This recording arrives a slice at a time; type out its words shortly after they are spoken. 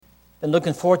Been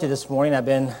looking forward to this morning. I've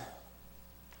been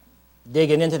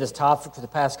digging into this topic for the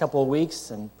past couple of weeks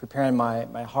and preparing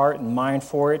my heart and mind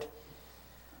for it.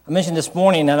 I mentioned this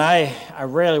morning, and I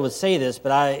rarely would say this,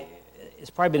 but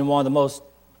it's probably been one of the most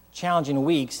challenging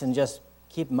weeks in just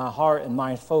keeping my heart and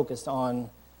mind focused on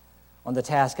the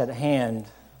task at hand.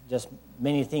 Just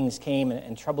many things came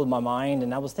and troubled my mind,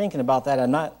 and I was thinking about that. I'm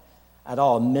not at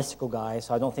all a mystical guy,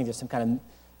 so I don't think there's some kind of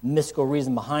mystical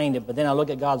reason behind it. But then I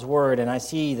look at God's Word, and I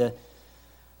see the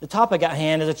topic at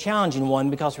hand is a challenging one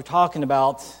because we're talking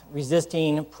about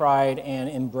resisting pride and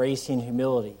embracing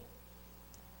humility.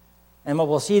 And what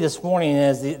we'll see this morning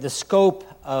is the scope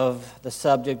of the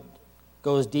subject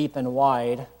goes deep and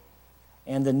wide,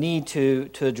 and the need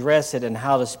to address it and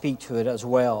how to speak to it as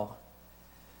well.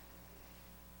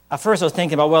 At first I was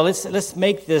thinking about, well, let's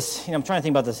make this, I'm trying to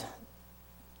think about this,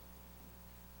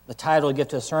 the title to get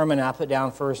to a sermon, and I put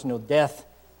down first,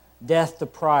 death to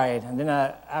pride. And then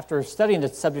after studying the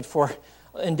subject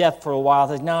in depth for a while,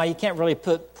 I said, no, you can't really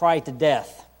put pride to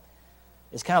death.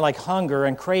 It's kind of like hunger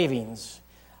and cravings.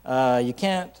 You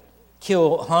can't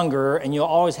kill hunger, and you'll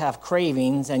always have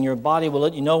cravings, and your body will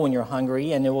let you know when you're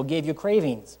hungry, and it will give you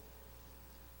cravings.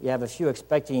 We have a few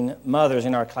expecting mothers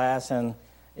in our class, and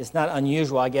it's not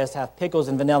unusual, I guess, to have pickles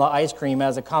and vanilla ice cream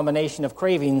as a combination of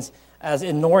cravings, as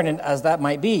inordinate as that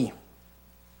might be.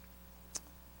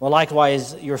 Well,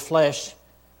 likewise, your flesh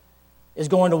is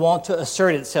going to want to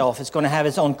assert itself. It's going to have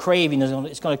its own craving.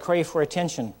 It's going to crave for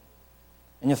attention.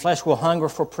 And your flesh will hunger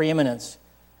for preeminence.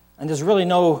 And there's really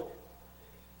no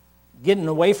getting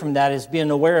away from that. Is being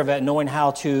aware of it, knowing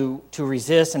how to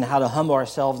resist and how to humble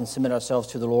ourselves and submit ourselves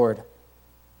to the Lord.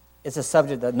 It's a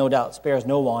subject that no doubt spares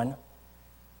no one.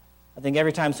 I think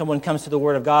every time someone comes to the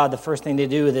Word of God, the first thing they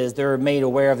do is they're made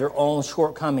aware of their own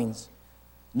shortcomings.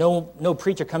 No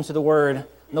preacher comes to the Word,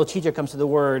 no teacher comes to the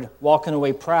Word walking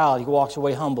away proud. He walks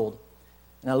away humbled.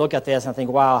 And I look at this and I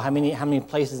think, wow, how many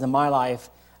places in my life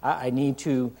I need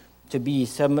to be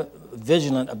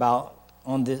vigilant about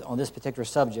on this particular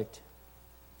subject.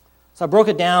 So I broke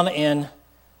it down in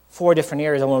 4 different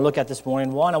areas I want to look at this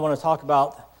morning. One, I want to talk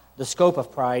about the scope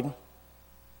of pride.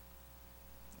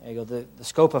 There you go, the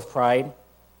scope of pride.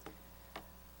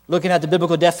 Looking at the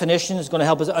biblical definition is going to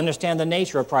help us understand the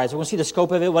nature of pride. So we're going to see the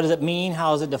scope of it. What does it mean?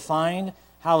 How is it defined?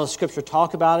 How does Scripture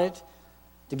talk about it?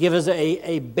 To give us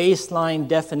a baseline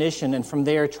definition, and from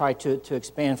there try to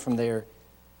expand from there.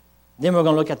 Then we're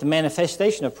going to look at the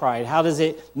manifestation of pride. How does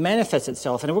it manifest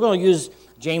itself? And we're going to use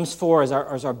James 4 as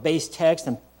our base text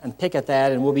and pick at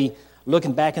that, and we'll be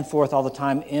looking back and forth all the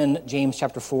time in James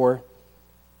chapter 4.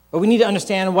 But we need to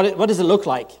understand what does it look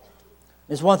like.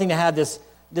 It's one thing to have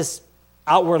this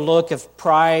outward look of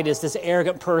pride. It's this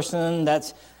arrogant person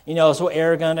that's so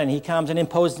arrogant, and he comes and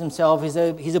imposes himself.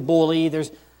 He's a bully.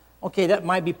 That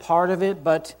might be part of it,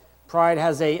 but pride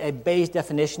has a base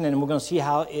definition, and we're going to see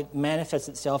how it manifests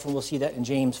itself, and we'll see that in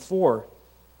James 4.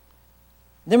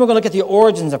 Then we're going to look at the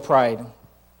origins of pride.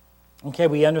 Okay,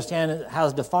 we understand how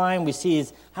it's defined. We see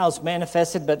how it's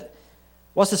manifested, but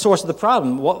what's the source of the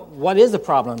problem? What is the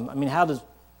problem? How does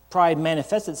pride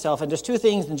manifest itself? And there's 2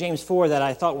 things in James 4 that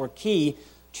I thought were key.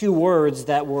 2 words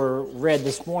that were read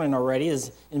this morning already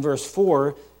is in verse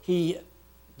 4. He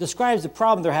describes the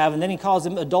problem they're having, and then he calls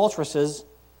them adulteresses.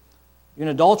 You're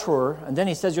an adulterer, and then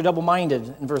he says you're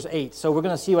double-minded in verse 8. So we're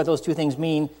going to see what those 2 things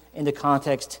mean in the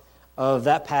context of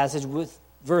that passage, with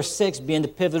verse 6 being the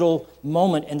pivotal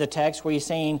moment in the text where he's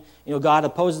saying, God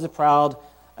opposes the proud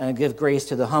and gives grace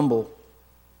to the humble.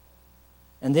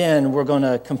 And then we're going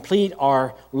to complete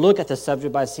our look at the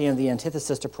subject by seeing the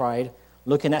antithesis to pride,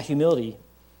 looking at humility.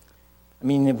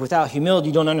 Without humility,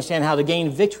 you don't understand how to gain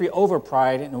victory over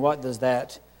pride, and what does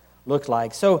that look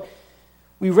like. So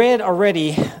we read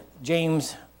already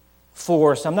James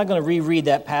 4, so I'm not going to reread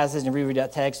that passage and reread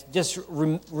that text, just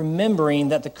remembering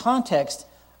that the context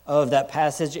of that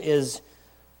passage is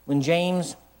when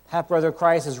James, half-brother of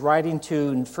Christ, is writing to,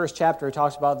 in the first chapter, he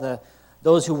talks about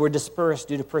those who were dispersed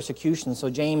due to persecution.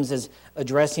 So James is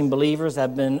addressing believers that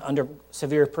have been under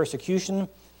severe persecution.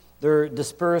 They're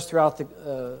dispersed throughout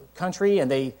the country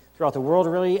and throughout the world,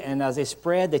 really. And as they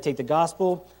spread, they take the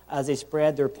gospel. As they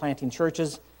spread, they're planting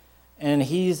churches. And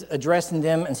he's addressing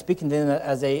them and speaking to them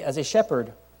as a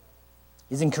shepherd.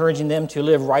 He's encouraging them to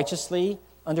live righteously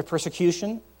under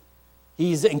persecution.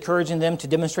 He's encouraging them to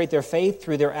demonstrate their faith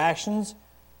through their actions.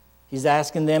 He's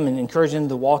asking them and encouraging them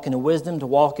to walk in wisdom, to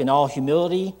walk in all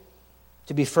humility,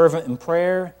 to be fervent in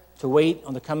prayer, to wait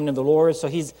on the coming of the Lord. So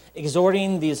he's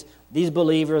exhorting these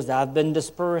believers that have been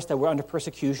dispersed, that were under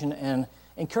persecution, and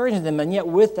encouraging them. And yet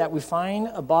with that, we find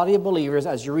a body of believers,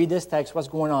 as you read this text, what's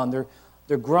going on?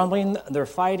 They're grumbling, they're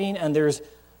fighting, and there's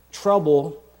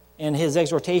trouble And his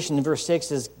exhortation in verse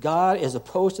 6 is, God is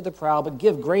opposed to the proud, but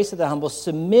give grace to the humble.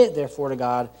 Submit, therefore, to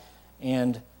God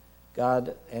and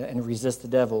resist the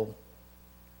devil.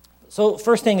 So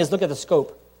first thing is look at the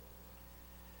scope.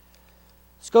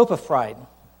 Scope of pride.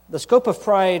 The scope of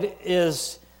pride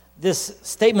is this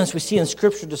statements we see in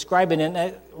Scripture describing it.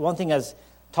 And one thing I was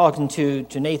talking to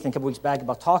Nathan a couple weeks back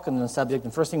about talking on the subject,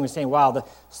 and first thing we were saying, wow, the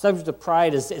subject of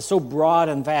pride is so broad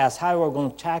and vast. How are we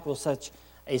going to tackle such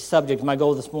a subject? My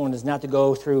goal this morning is not to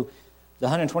go through the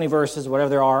 120 verses, whatever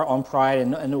there are on pride,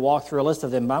 and walk through a list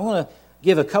of them. But I'm going to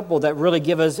give a couple that really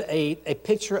give us a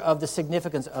picture of the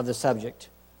significance of the subject.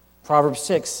 Proverbs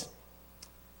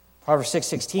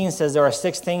 6:16 says there are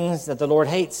 6 things that the Lord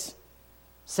hates,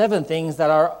 7 things that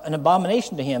are an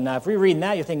abomination to him. Now, if we're reading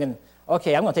that, you're thinking,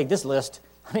 okay, I'm going to take this list.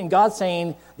 I mean, God's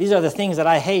saying these are the things that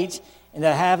I hate and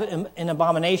that have an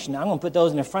abomination. I'm going to put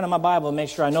those in the front of my Bible and make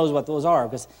sure I know what those are.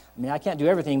 Because, I mean, I can't do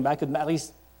everything, but I could at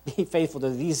least be faithful to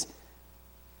these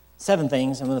 7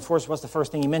 things. And what's the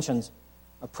first thing he mentions?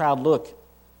 A proud look,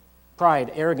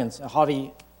 pride, arrogance, a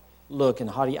haughty look, and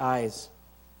haughty eyes.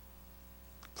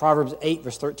 Proverbs 8,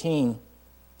 verse 13,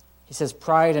 he says,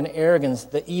 pride and arrogance,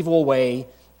 the evil way,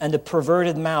 and the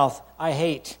perverted mouth I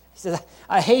hate. He says,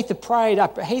 I hate the pride, I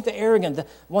hate the arrogant, the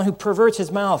one who perverts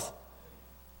his mouth.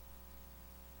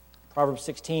 Proverbs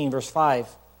 16, verse 5,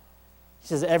 he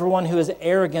says, everyone who is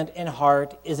arrogant in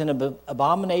heart is an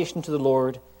abomination to the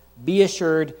Lord. Be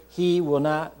assured he will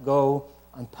not go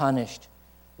unpunished.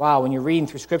 Wow, when you're reading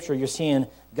through Scripture, you're seeing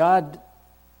God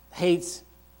hates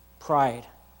pride.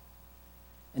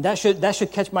 And that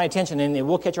should catch my attention, and it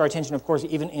will catch our attention, of course,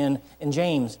 even in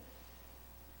James.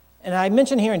 And I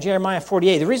mentioned here in Jeremiah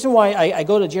 48, the reason why I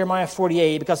go to Jeremiah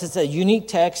 48, because it's a unique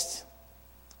text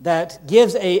that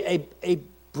gives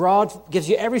gives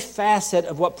you every facet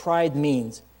of what pride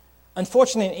means.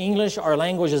 Unfortunately, in English, our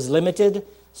language is limited,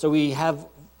 so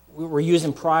we're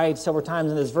using pride several times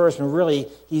in this verse, and really,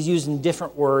 he's using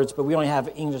different words, but we only have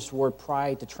English word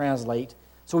pride to translate.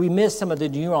 So we miss some of the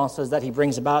nuances that he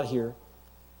brings about here.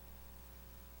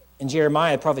 In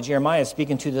Jeremiah, the prophet Jeremiah is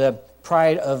speaking to the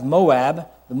pride of Moab,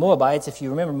 the Moabites. If you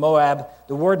remember Moab,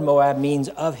 the word Moab means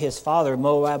of his father.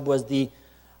 Moab was the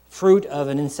fruit of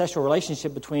an incestual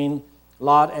relationship between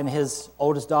Lot and his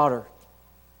oldest daughter.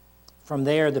 From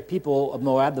there, the people of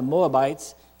Moab, the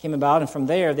Moabites, came about, and from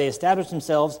there they established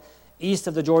themselves east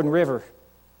of the Jordan River.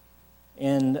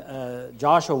 And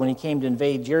Joshua, when he came to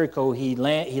invade Jericho, he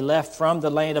left from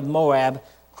the land of Moab,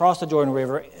 crossed the Jordan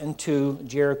River into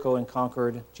Jericho and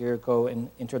conquered Jericho and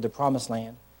entered the Promised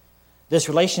Land. There's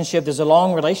a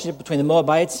long relationship between the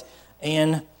Moabites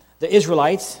and the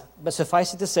Israelites, but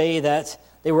suffice it to say that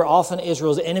they were often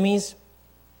Israel's enemies,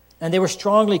 and they were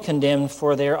strongly condemned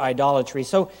for their idolatry.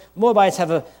 So Moabites have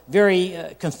a very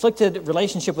conflicted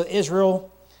relationship with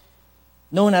Israel,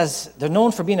 they're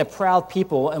known for being a proud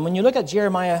people. And when you look at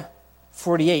Jeremiah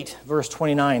 48, verse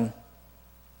 29,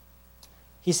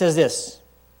 he says this.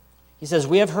 He says,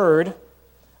 we have heard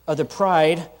of the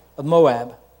pride of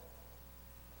Moab.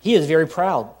 He is very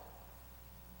proud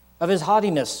of his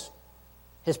haughtiness,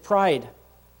 his pride,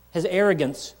 his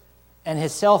arrogance, and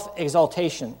his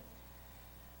self-exaltation.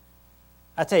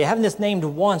 I tell you, having this named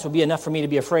once would be enough for me to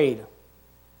be afraid.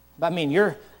 But I mean,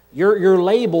 you're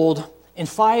labeled in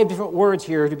 5 different words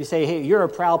here to say, hey, you're a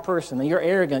proud person, and you're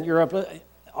arrogant,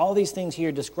 all these things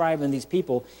here describing these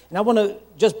people. And I want to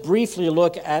just briefly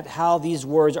look at how these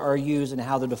words are used and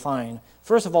how they're defined.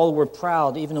 First of all, the word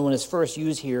proud, even when it's first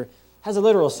used here, has a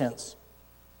literal sense.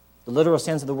 The literal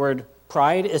sense of the word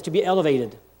pride is to be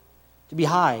elevated, to be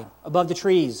high, above the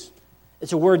trees.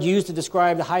 It's a word used to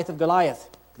describe the height of Goliath.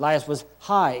 Goliath was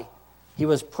high. He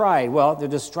was pride. Well, they're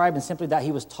describing simply that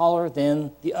he was taller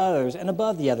than the others and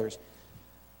above the others.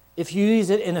 If you use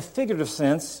it in a figurative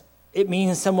sense, it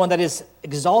means someone that is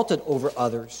exalted over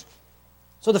others.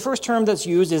 So the first term that's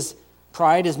used is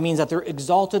pride. Means that they're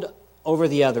exalted over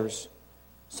the others.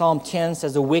 Psalm 10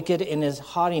 says, the wicked in his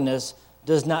haughtiness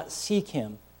does not seek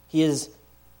him. He is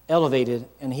elevated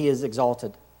and he is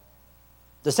exalted.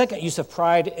 The second use of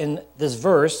pride in this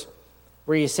verse,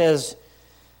 where he says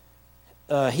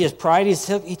he has pride,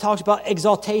 he talks about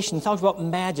exaltation, he talks about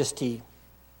majesty.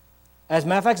 As a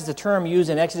matter of fact, it's a term used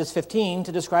in Exodus 15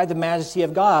 to describe the majesty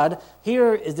of God.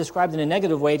 Here is described in a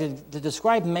negative way to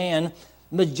describe man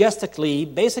majestically.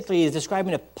 Basically, is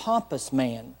describing a pompous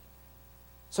man.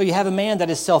 So you have a man that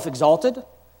is self-exalted.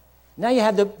 Now you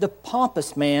have the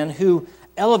pompous man who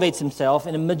elevates himself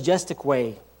in a majestic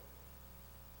way.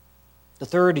 The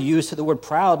third use of the word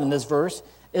proud in this verse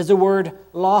is the word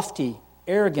lofty,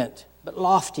 arrogant, but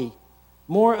lofty.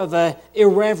 More of a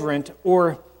irreverent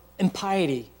or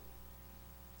impiety.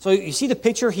 So you see the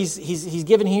picture he's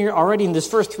given here already in this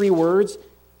first three words.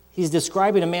 He's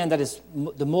describing a man that is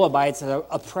the Moabites, that are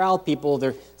a proud people.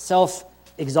 They're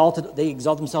self-exalted. They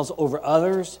exalt themselves over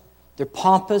others. They're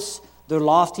pompous. They're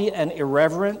lofty and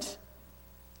irreverent.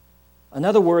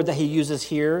 Another word that he uses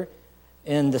here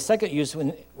in the second use,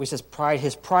 which is pride,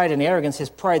 his pride and arrogance,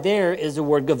 his pride there is the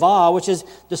word gavah, which is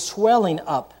the swelling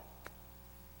up.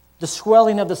 The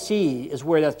swelling of the sea is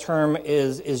where that term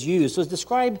is used. So it's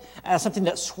described as something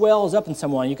that swells up in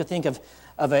someone. You could think of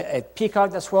a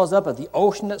peacock that swells up, of the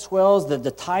ocean that swells,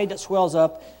 the tide that swells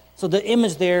up. So the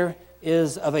image there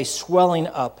is of a swelling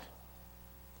up.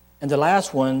 And the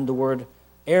last one, the word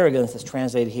arrogance that's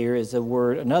translated here, is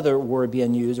another word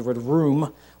being used, the word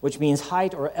room, which means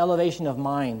height or elevation of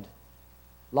mind.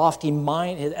 Lofty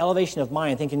mind, elevation of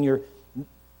mind, thinking you're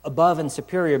above and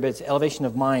superior, but it's elevation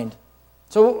of mind.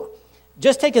 So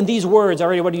just taking these words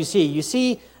already, what do you see? You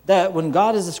see that when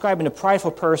God is describing a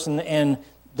prideful person, and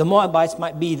the Moabites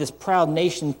might be this proud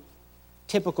nation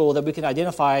typical that we can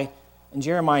identify in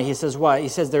Jeremiah, he says what? He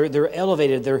says they're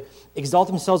elevated, they're exalt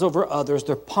themselves over others,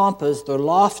 they're pompous, they're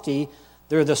lofty,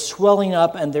 they're the swelling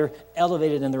up, and they're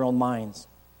elevated in their own minds.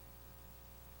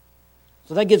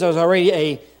 So that gives us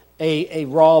already a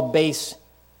raw base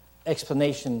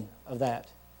explanation of that.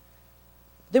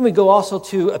 Then we go also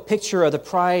to a picture of the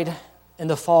pride and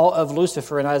the fall of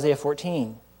Lucifer in Isaiah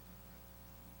 14.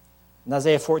 In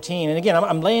Isaiah 14, and again,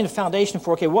 I'm laying the foundation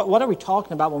for, okay, what are we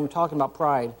talking about when we're talking about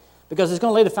pride? Because it's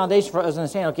going to lay the foundation for us to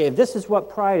understand, okay, if this is what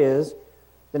pride is,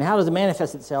 then how does it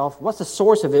manifest itself? What's the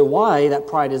source of it? Why that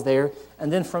pride is there?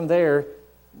 And then from there,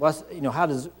 how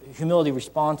does humility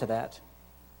respond to that?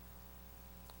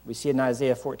 We see it in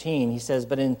Isaiah 14. He says,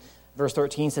 but in verse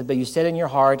 13 says, but you said in your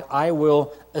heart, I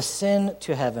will ascend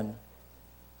to heaven.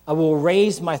 I will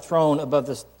raise my throne above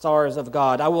the stars of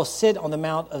God. I will sit on the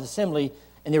mount of assembly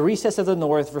in the recess of the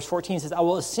north. Verse 14 says, I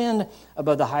will ascend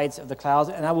above the heights of the clouds,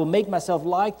 and I will make myself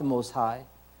like the Most High.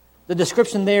 The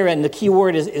description there, and the key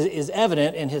word is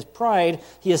evident in his pride.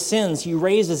 He ascends, he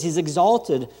raises, he's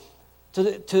exalted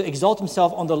to exalt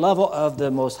himself on the level of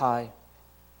the Most High.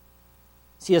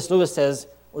 C.S. Lewis says,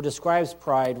 or describes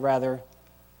pride rather,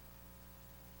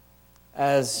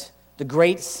 as the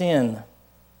great sin,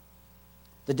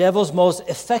 the devil's most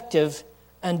effective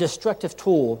and destructive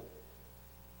tool.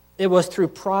 It was through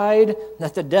pride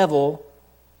that the devil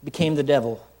became the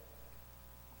devil.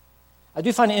 I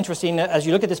do find it interesting that as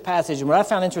you look at this passage, and what I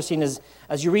found interesting is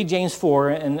as you read James 4,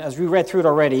 and as we read through it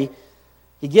already,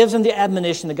 he gives them the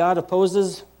admonition that God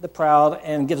opposes the proud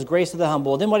and gives grace to the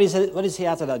humble. Then what does he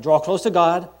after that? Draw close to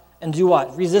God and do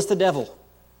what? Resist the devil.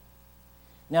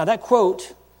 Now that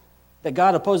quote, that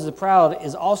God opposes the proud,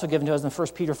 is also given to us in 1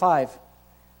 Peter 5.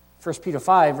 1 Peter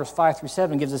 5, verse 5 through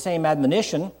 7, gives the same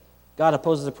admonition. God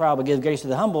opposes the proud but gives grace to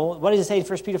the humble. What does it say in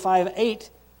 1 Peter 5, 8?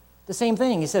 The same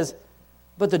thing. He says,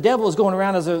 but the devil is going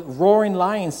around as a roaring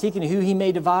lion seeking who he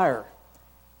may devour.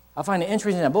 I find it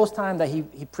interesting that both times that he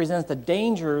presents the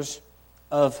dangers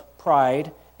of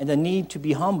pride and the need to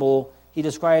be humble, he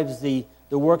describes the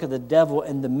work of the devil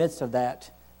in the midst of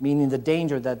that, meaning the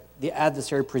danger that the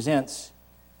adversary presents.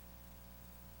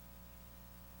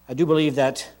 I do believe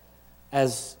that,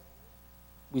 as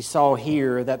we saw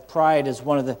here, that pride is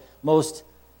one of the most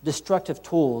destructive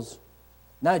tools,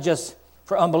 not just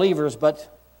for unbelievers,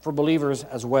 but for believers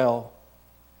as well.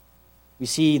 We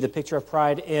see the picture of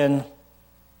pride in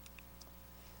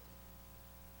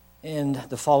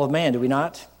the fall of man, do we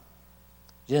not?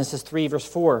 Genesis 3, verse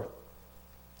 4.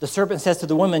 The serpent says to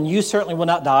the woman, you certainly will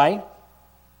not die,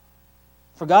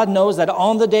 for God knows that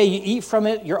on the day you eat from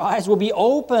it, your eyes will be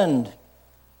opened,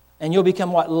 and you'll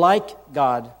become what? Like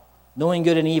God, knowing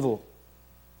good and evil.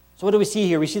 So what do we see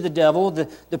here? We see the devil,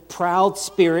 the proud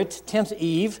spirit, tempts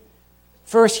Eve.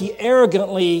 First, he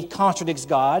arrogantly contradicts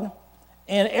God,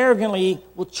 and arrogantly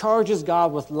charges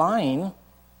God with lying,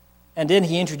 and then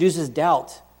he introduces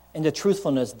doubt into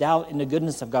truthfulness, doubt in the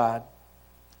goodness of God.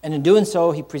 And in doing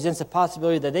so, he presents a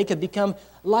possibility that they could become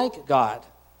like God.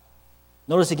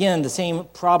 Notice again, the same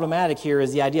problematic here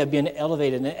is the idea of being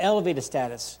elevated, an elevated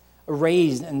status,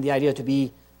 raised, and the idea to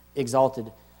be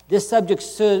exalted. This subject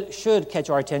should catch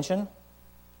our attention,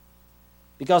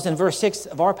 because in verse 6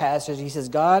 of our passage, he says,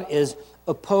 God is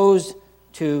opposed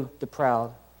to the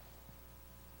proud.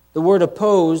 The word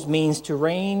opposed means to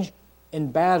range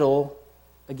in battle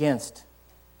against.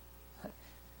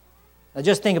 Now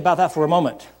just think about that for a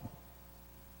moment.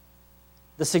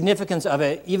 The significance of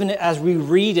it, even as we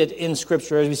read it in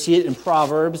Scripture, as we see it in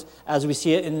Proverbs, as we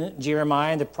see it in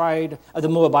Jeremiah, and the pride of the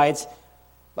Moabites.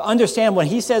 But understand when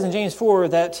he says in James 4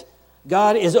 that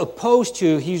God is opposed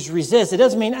to, he's resist, it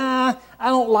doesn't mean, I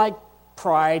don't like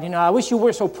pride. I wish you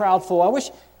weren't so proudful. I wish,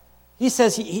 he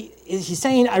says, he's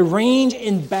saying, I range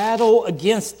in battle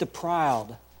against the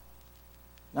proud.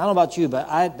 I don't know about you,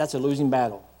 but that's a losing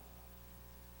battle.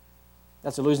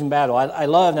 That's a losing battle. I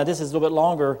love, now this is a little bit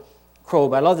longer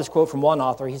quote, but I love this quote from one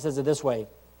author. He says it this way. He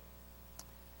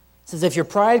says, if your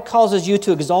pride causes you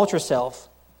to exalt yourself,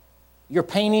 you're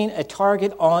painting a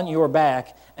target on your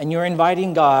back, and you're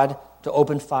inviting God to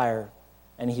open fire,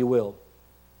 and he will.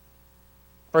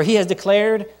 For he has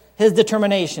declared his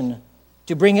determination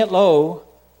to bring it low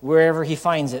wherever he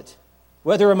finds it,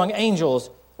 whether among angels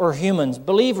or humans,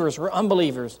 believers or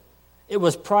unbelievers. It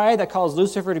was pride that caused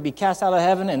Lucifer to be cast out of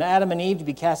heaven and Adam and Eve to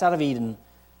be cast out of Eden.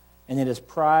 And it is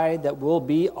pride that will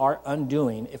be our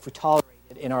undoing if we tolerate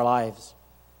it in our lives.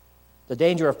 The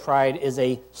danger of pride is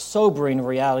a sobering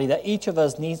reality that each of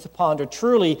us needs to ponder.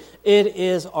 Truly, it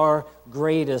is our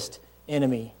greatest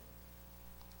enemy.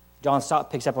 John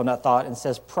Stott picks up on that thought and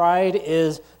says, pride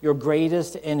is your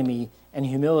greatest enemy, and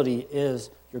humility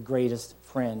is your greatest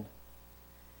friend.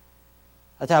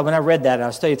 I thought when I read that and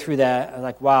I studied through that, I was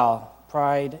like, wow,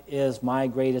 pride is my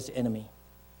greatest enemy.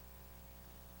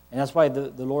 And that's why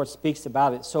the Lord speaks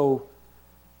about it so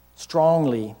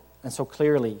strongly and so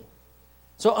clearly.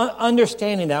 So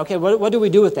understanding that, okay, what do we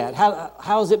do with that?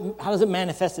 How does it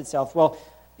manifest itself? Well,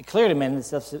 it clearly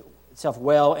manifests itself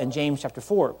well in James chapter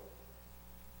 4.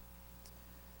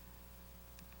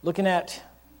 Looking at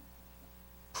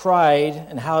pride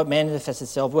and how it manifests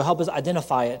itself will help us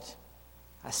identify it.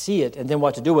 I see it, and then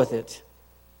what to do with it.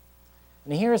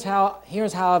 And here's how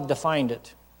I've defined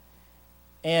it.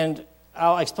 And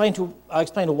I'll explain to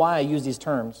why I use these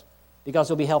terms, because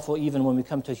it'll be helpful even when we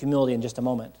come to humility in just a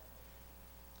moment.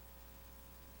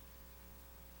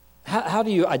 How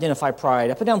do you identify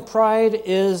pride? I put down pride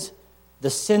is the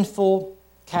sinful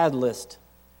catalyst.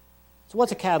 So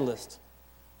what's a catalyst?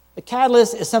 A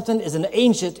catalyst is an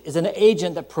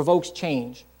agent that provokes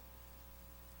change.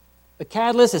 A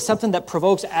catalyst is something that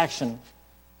provokes action.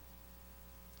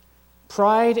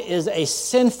 Pride is a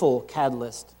sinful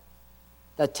catalyst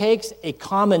that takes a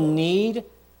common need,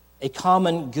 a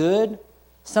common good,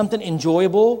 something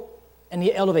enjoyable, and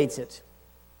he elevates it.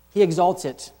 He exalts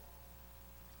it.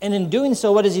 And in doing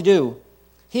so, what does he do?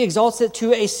 He exalts it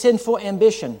to a sinful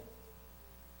ambition.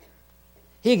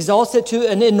 He exalts it to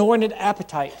an inordinate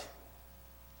appetite.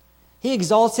 He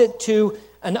exalts it to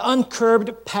an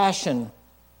uncurbed passion,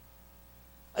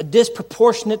 a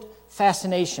disproportionate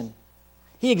fascination.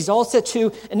 He exalts it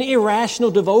to an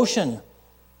irrational devotion,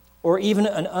 or even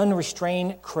an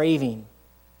unrestrained craving.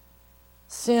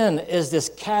 Sin is this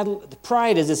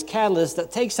pride is this catalyst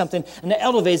that takes something and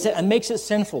elevates it and makes it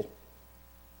sinful.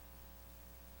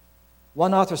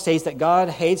 One author states that God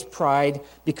hates pride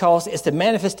because it's the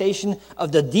manifestation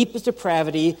of the deepest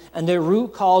depravity and the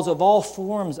root cause of all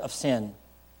forms of sin.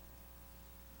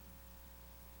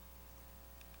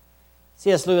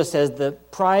 C.S. Lewis says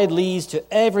that pride leads to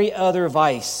every other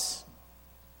vice.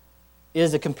 It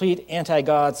is a complete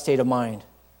anti-God state of mind.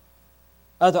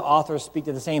 Other authors speak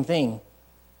to the same thing.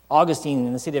 Augustine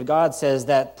in the City of God says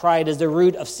that pride is the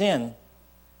root of sin.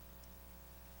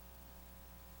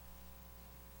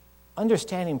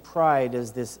 Understanding pride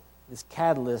as this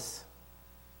catalyst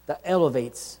that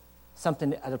elevates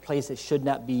something at a place it should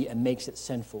not be and makes it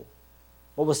sinful.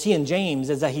 What we'll see in James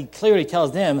is that he clearly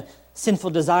tells them sinful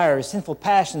desires, sinful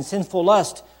passions, sinful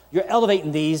lust, you're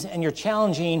elevating these and you're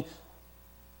challenging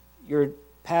your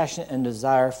passion and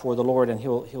desire for the Lord, and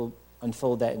he'll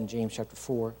unfold that in James chapter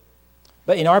 4.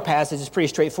 But in our passage, it's pretty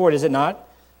straightforward, is it not?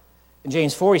 In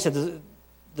James 4, he said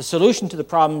the solution to the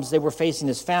problems they were facing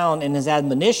is found in his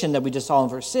admonition that we just saw in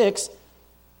verse 6.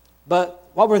 But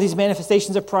what were these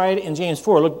manifestations of pride in James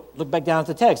 4? Look back down at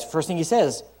the text. First thing he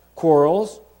says,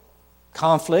 quarrels,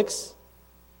 conflicts.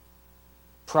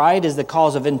 Pride is the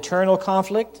cause of internal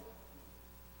conflict.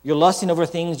 You're lusting over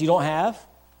things you don't have.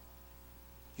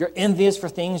 You're envious for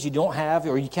things you don't have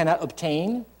or you cannot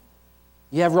obtain.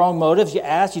 You have wrong motives. You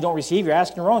ask, you don't receive. You're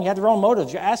asking wrong. You have the wrong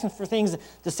motives. You're asking for things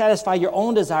to satisfy your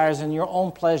own desires and your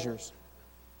own pleasures.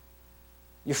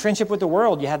 Your friendship with the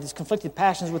world. You have these conflicted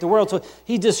passions with the world. So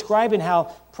he's describing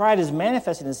how pride is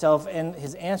manifesting itself, and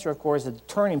his answer, of course, the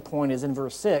turning point is in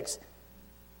verse 6,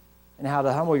 and how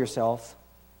to humble yourself.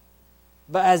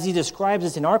 But as he describes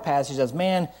this in our passage, as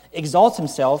man exalts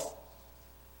himself,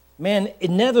 man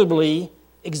inevitably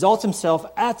exalts himself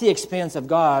at the expense of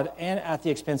God and at the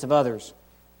expense of others.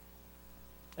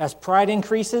 As pride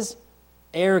increases,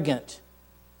 arrogant,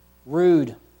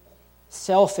 rude,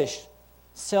 selfish,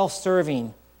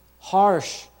 self-serving,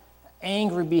 harsh,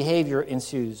 angry behavior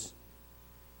ensues.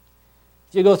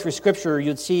 If you go through Scripture,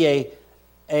 you'd see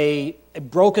a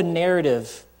broken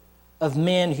narrative of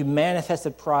men who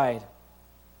manifested pride.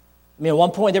 I mean, at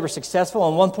one point they were successful,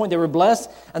 at one point they were blessed,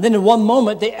 and then in one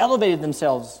moment they elevated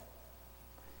themselves.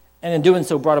 And in doing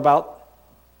so brought about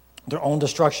their own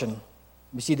destruction.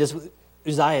 We see this with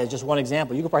Uzziah, just one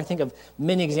example. You could probably think of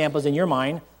many examples in your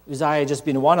mind, Uzziah just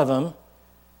being one of them.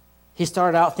 He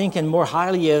started out thinking more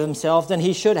highly of himself than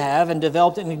he should have and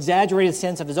developed an exaggerated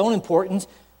sense of his own importance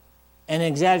and an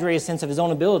exaggerated sense of his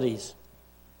own abilities.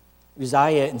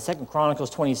 Uzziah in 2 Chronicles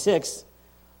 26,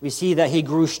 we see that he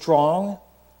grew strong.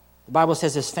 The Bible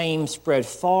says his fame spread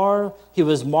far. He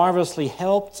was marvelously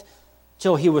helped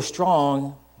till he was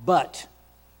strong, but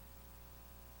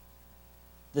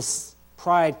this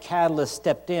pride catalyst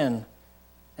stepped in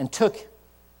and took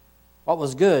what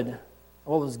was good,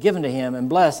 what was given to him and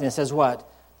blessed, and it says what?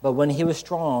 But when he was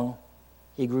strong,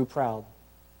 he grew proud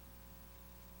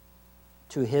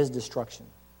to his destruction.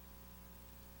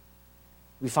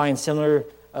 We find similar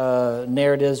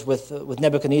narratives with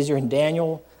Nebuchadnezzar and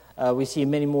Daniel. We see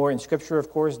many more in Scripture,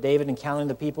 of course, David encountering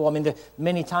the people. I mean,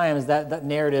 many times that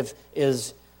narrative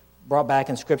is brought back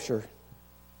in Scripture.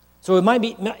 So it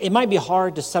might be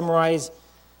hard to summarize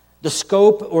the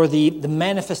scope or the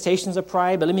manifestations of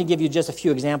pride, but let me give you just a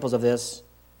few examples of this,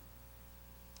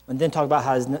 and then talk about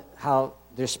how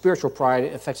their spiritual pride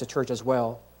affects the church as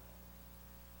well.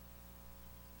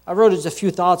 I wrote just a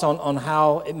few thoughts on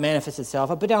how it manifests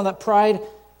itself. I put down that pride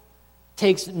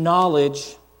takes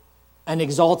knowledge and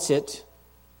exalts it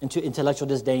into intellectual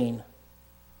disdain.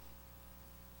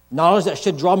 Knowledge that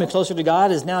should draw me closer to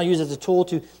God is now used as a tool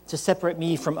to separate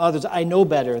me from others. I know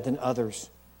better than others.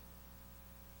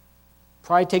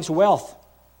 Pride takes wealth,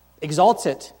 exalts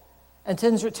it, and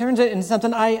turns it into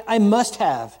something I must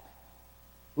have.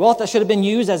 Wealth that should have been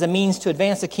used as a means to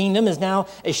advance the kingdom is now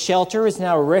a shelter, is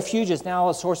now a refuge, is now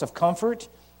a source of comfort,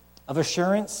 of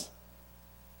assurance.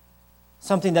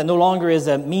 Something that no longer is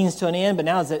a means to an end, but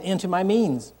now is an end to my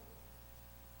means.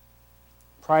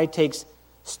 Pride takes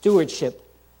stewardship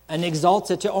and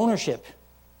exalts it to ownership.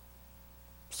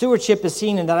 Stewardship is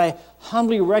seen in that I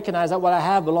humbly recognize that what I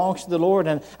have belongs to the Lord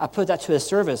and I put that to His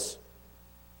service.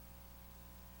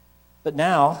 But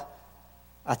now,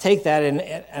 I take that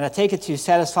and I take it to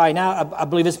satisfy. Now, I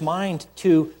believe it's mine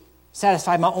to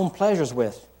satisfy my own pleasures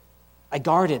with. I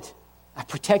guard it. I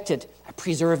protect it. I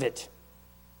preserve it.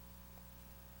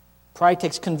 Pride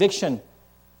takes conviction.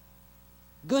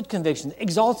 Good conviction.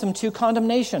 Exalts them to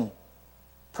condemnation.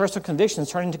 Personal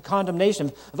convictions turn into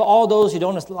condemnation of all those who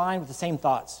don't align with the same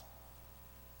thoughts.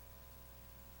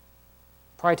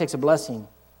 Pride takes a blessing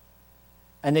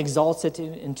and exalts it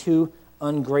into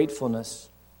ungratefulness.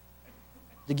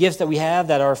 The gifts that we have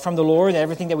that are from the Lord,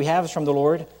 everything that we have is from the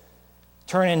Lord,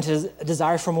 turn into a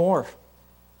desire for more.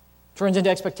 Turns into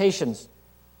expectations.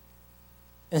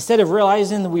 Instead of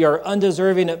realizing that we are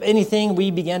undeserving of anything,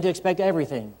 we begin to expect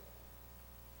everything.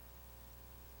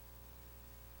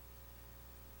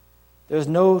 There's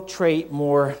no trait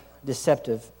more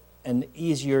deceptive and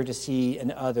easier to see in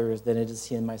others than it is to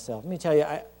see in myself. Let me tell you,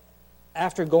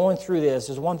 after going through this,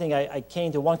 there's one thing I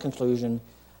came to one conclusion.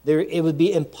 It would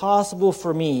be impossible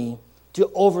for me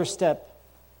to overestimate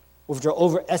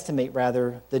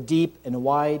the deep and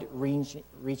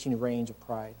wide-reaching range of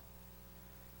pride.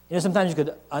 You know, sometimes you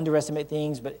could underestimate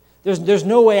things, but there's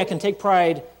no way I can take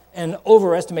pride and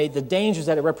overestimate the dangers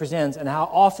that it represents and how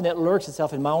often it lurks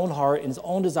itself in my own heart in its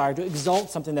own desire to exalt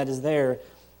something that is there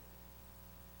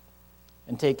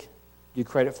and take due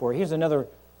credit for it. Here's another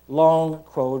long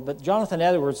quote, but Jonathan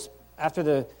Edwards, after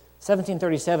the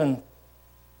 1737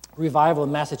 revival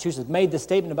in Massachusetts, made this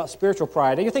statement about spiritual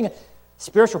pride. And you're thinking,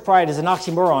 spiritual pride is an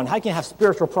oxymoron. How can you have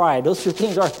spiritual pride? Those two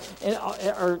things are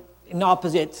in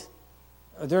opposite.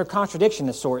 They're a contradiction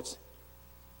of sorts.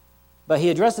 But he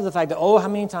addresses the fact that, how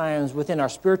many times within our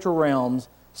spiritual realms,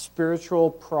 spiritual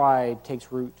pride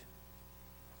takes root.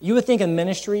 You would think that in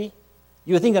ministry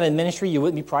you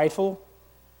wouldn't be prideful.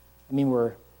 I mean,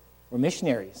 we're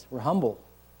missionaries. We're humble.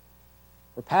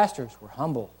 We're pastors. We're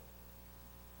humble.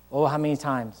 How many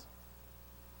times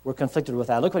we're conflicted with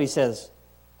that. Look what he says.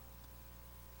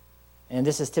 And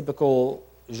this is typical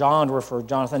genre for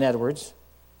Jonathan Edwards.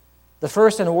 The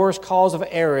first and worst cause of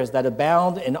errors that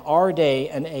abound in our day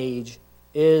and age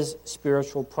is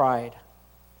spiritual pride.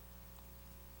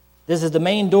 This is the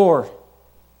main door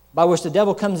by which the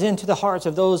devil comes into the hearts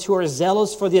of those who are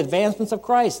zealous for the advancements of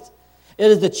Christ.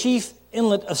 It is the chief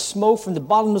inlet of smoke from the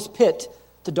bottomless pit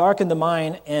to darken the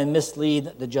mind and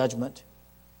mislead the judgment.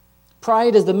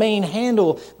 Pride is the main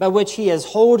handle by which he has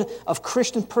hold of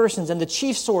Christian persons and the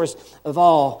chief source of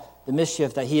all the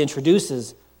mischief that he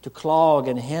introduces to clog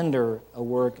and hinder a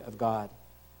work of God.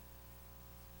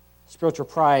 spiritual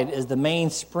pride is the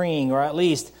mainspring, or at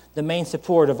least the main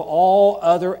support of all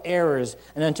other errors.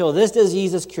 And until this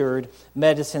disease is cured,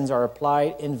 medicines are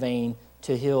applied in vain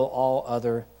to heal all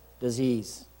other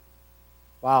disease.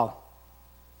 Wow.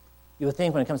 You would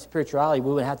think when it comes to spirituality,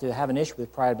 we would have to have an issue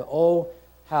with pride, but oh,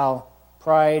 how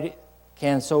pride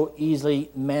can so easily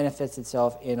manifest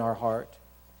itself in our heart.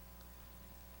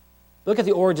 Look at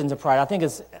the origins of pride. I think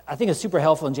it's super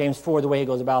helpful in James 4 the way he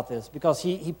goes about this, because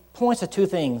he points to two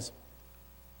things.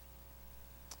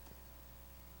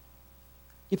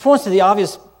 He points to the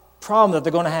obvious problem that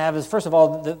they're going to have is, first of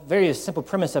all, the very simple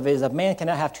premise of it is that man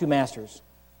cannot have two masters.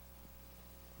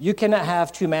 You cannot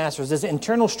have two masters. This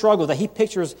internal struggle that he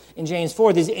pictures in James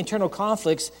 4, these internal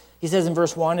conflicts, he says in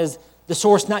verse 1, is the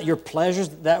source not your pleasures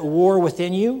that war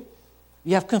within you.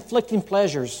 You have conflicting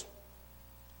pleasures.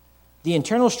 The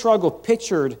internal struggle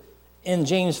pictured in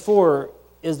James 4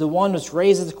 is the one which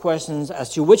raises the questions as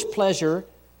to which pleasure,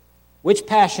 which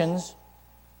passions,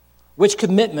 which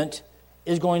commitment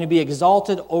is going to be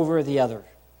exalted over the other.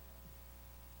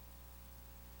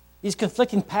 These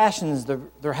conflicting passions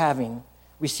they're having,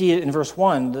 we see it in verse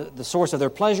 1, the source of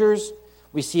their pleasures.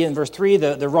 We see it in verse 3,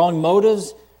 the wrong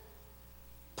motives,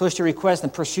 push to request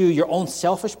and pursue your own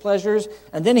selfish pleasures.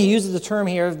 And then he uses the term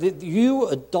here, you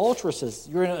adulteresses,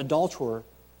 you're an adulterer.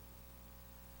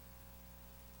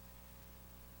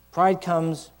 Pride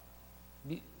comes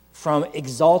from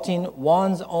exalting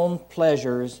one's own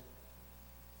pleasures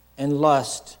and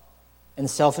lust and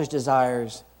selfish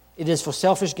desires. It is for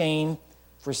selfish gain,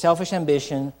 for selfish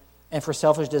ambition, and for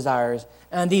selfish desires.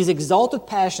 And these exalted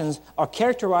passions are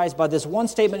characterized by this one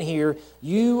statement here,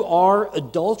 you are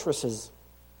adulteresses.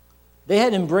 They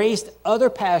had embraced other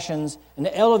passions and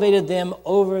elevated them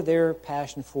over their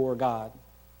passion for God.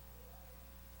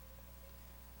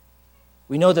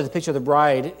 We know that the picture of the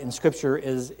bride in Scripture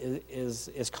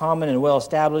is common and well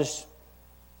established.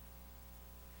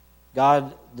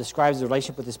 God describes the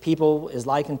relationship with His people is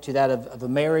likened to that of a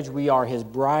marriage. We are His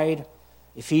bride.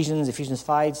 Ephesians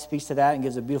 5 speaks to that and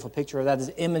gives a beautiful picture of that.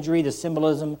 This imagery, the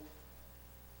symbolism,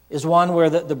 is one where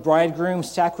the bridegroom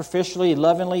sacrificially,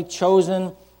 lovingly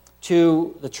chosen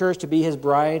to the church to be His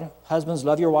bride. Husbands,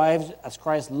 love your wives as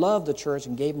Christ loved the church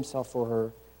and gave Himself for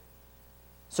her.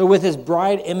 So with His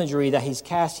bride imagery that He's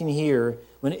casting here,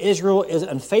 when Israel is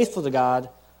unfaithful to God,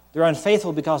 they're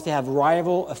unfaithful because they have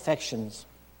rival affections.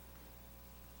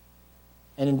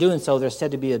 And in doing so, they're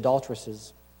said to be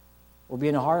adulteresses or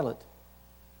being a harlot.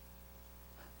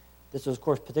 This was, of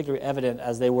course, particularly evident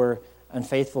as they were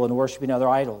unfaithful in worshiping other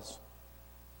idols.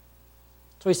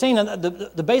 So he's saying that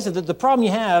the basis, the problem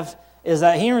you have is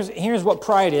that here's what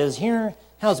pride is, here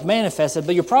how it's manifested,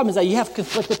 but your problem is that you have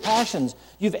conflicted passions.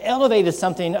 You've elevated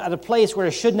something at a place where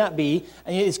it should not be,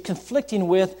 and it's conflicting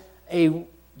with a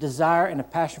desire and a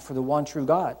passion for the one true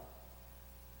God.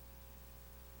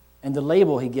 And the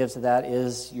label he gives to that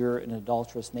is, you're an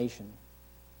adulterous nation.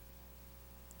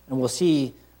 And we'll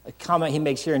see a comment he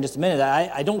makes here in just a minute,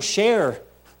 that I don't share,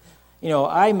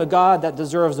 I'm a God that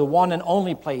deserves the one and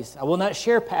only place. I will not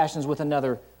share passions with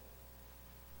another.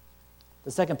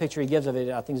 The second picture he gives of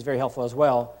it, I think, is very helpful as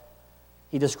well.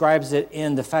 He describes it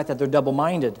in the fact that they're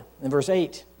double-minded in verse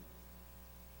 8.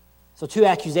 So two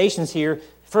accusations here.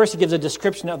 First, he gives a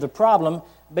description of the problem,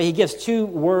 but he gives two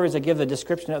words that give a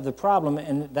description of the problem,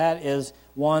 and that is,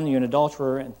 one, you're an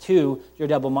adulterer, and two, you're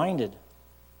double-minded.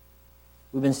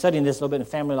 We've been studying this a little bit in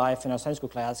family life in our Sunday school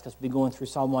class because we've been going through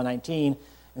Psalm 119.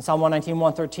 In Psalm 119,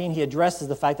 113, he addresses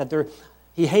the fact that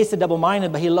he hates the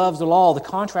double-minded, but he loves the law, the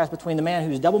contrast between the man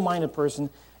who's a double-minded person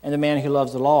and the man who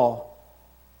loves the law.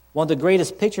 One of the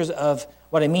greatest pictures of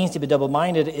what it means to be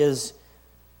double-minded is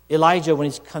Elijah when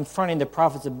he's confronting the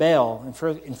prophets of Baal in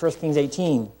 1 Kings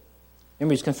 18.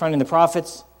 Remember, he's confronting the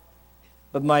prophets.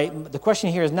 But the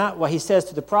question here is not what he says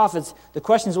to the prophets. The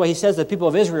question is what he says to the people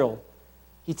of Israel.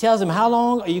 He tells them, how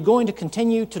long are you going to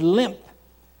continue to limp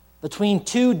between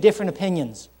two different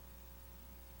opinions?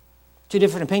 Two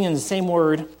different opinions, the same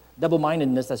word,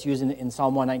 double-mindedness, that's used in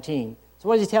Psalm 119. So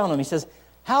what is he telling them? He says,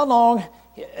 how long?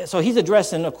 So he's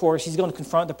addressing, of course, he's going to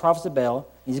confront the prophets of Baal.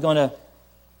 He's going to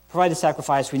provide the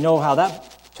sacrifice. We know how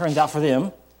that turns out for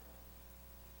them.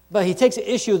 But he takes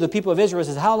the issue of the people of Israel and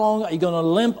says, how long are you going to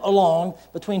limp along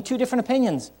between two different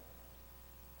opinions?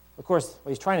 Of course, what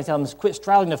he's trying to tell them is quit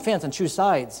straddling the fence and choose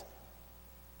sides.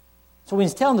 So when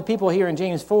he's telling the people here in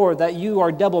James 4 that you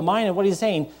are double-minded, what he's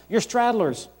saying, you're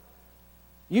straddlers.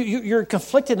 You're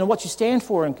conflicted in what you stand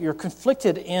for, and you're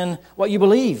conflicted in what you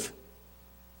believe.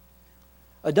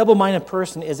 A double-minded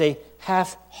person is a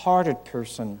half-hearted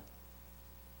person.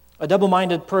 A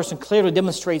double-minded person clearly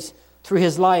demonstrates through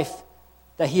his life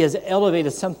that he has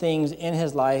elevated some things in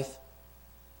his life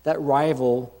that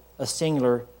rival a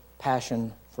singular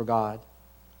passion for God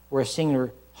or a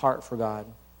singular heart for God.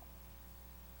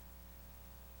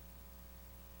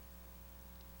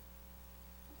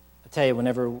 I tell you,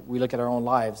 whenever we look at our own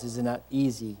lives, isn't that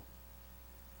easy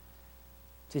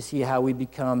to see how we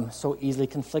become so easily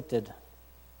conflicted?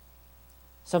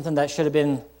 Something that should have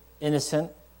been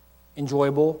innocent,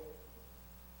 enjoyable,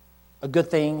 a good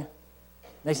thing,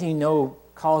 next thing you know,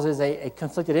 causes a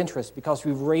conflicted interest because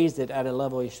we've raised it at a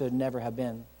level it should never have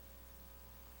been.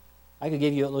 I could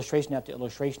give you illustration after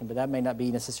illustration, but that may not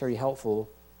be necessarily helpful.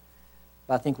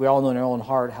 But I think we all know in our own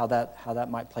heart how that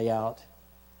might play out.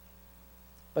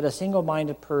 But a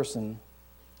single-minded person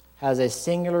has a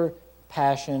singular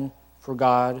passion for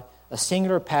God, a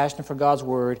singular passion for God's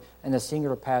Word, and a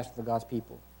singular passion for God's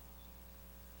people.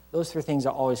 Those three things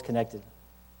are always connected.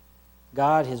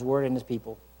 God, His Word, and His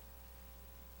people.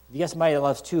 If you got somebody that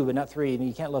loves two but not three, and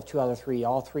you can't love two out of three,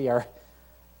 all three are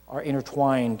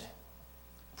intertwined.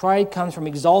 Pride comes from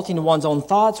exalting one's own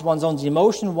thoughts, one's own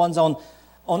emotion, one's own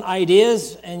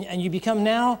ideas, and you become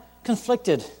now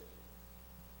conflicted.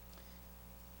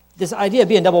 This idea of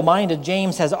being double-minded,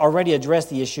 James has already addressed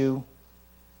the issue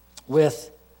with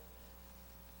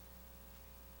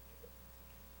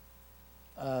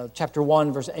chapter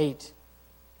 1, verse 8.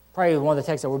 Probably one of the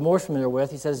texts that we're more familiar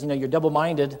with. He says, you're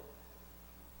double-minded,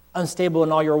 unstable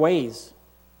in all your ways.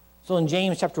 So in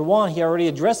James chapter 1, he already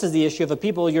addresses the issue of a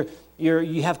people,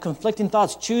 you have conflicting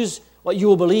thoughts. Choose what you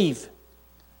will believe.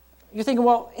 You're thinking,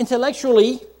 well,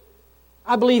 intellectually,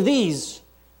 I believe these.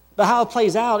 But how it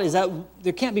plays out is that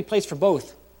there can't be place for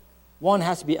both. One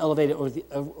has to be elevated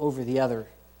over the other.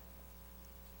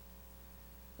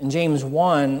 In James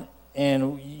 1,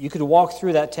 and you could walk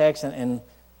through that text and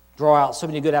draw out so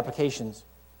many good applications.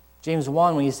 James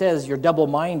 1, when he says you're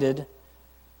double-minded,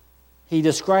 he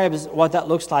describes what that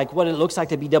looks like, what it looks like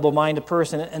to be a double-minded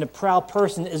person. And a proud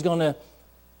person is going to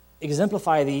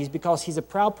exemplify these because he's a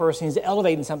proud person, he's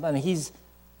elevating something, and he's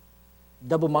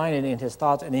double-minded in his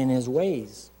thoughts and in his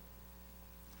ways.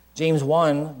 James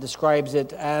 1 describes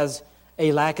it as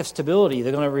a lack of stability.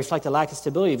 They're going to reflect a lack of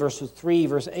stability. Verse 3,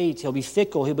 verse 8, he'll be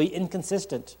fickle, he'll be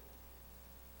inconsistent.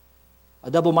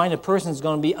 A double-minded person is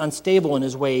going to be unstable in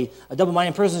his way. A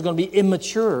double-minded person is going to be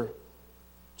immature.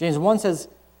 James 1 says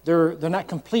they're not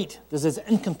complete. There's this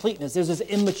incompleteness. There's this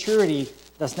immaturity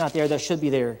that's not there that should be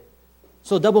there.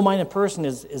 So a double-minded person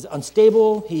is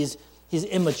unstable. He's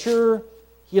immature.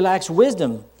 He lacks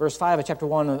wisdom. Verse 5 of chapter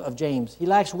 1 of James. He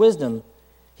lacks wisdom.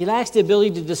 He lacks the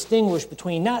ability to distinguish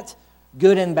between not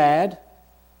good and bad.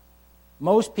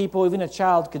 Most people, even a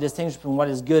child, could distinguish between what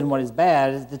is good and what is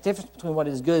bad. It's the difference between what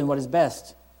is good and what is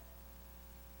best.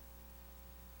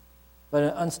 But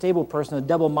an unstable person, a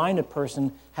double-minded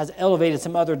person, has elevated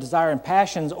some other desire and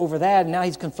passions over that, and now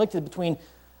he's conflicted between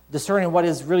discerning what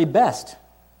is really best.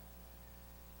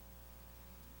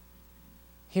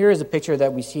 Here is a picture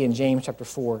that we see in James chapter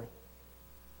 4.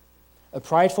 A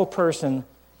prideful person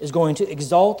is going to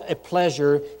exalt a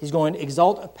pleasure, he's going to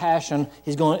exalt a passion,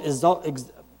 he's going to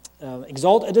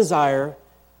exalt a desire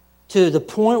to the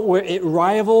point where it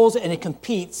rivals and it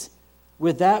competes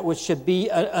with that which should be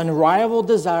an unrivaled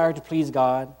desire to please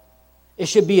God. It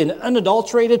should be an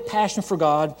unadulterated passion for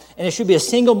God, and it should be a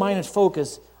single-minded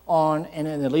focus on and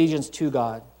an allegiance to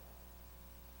God.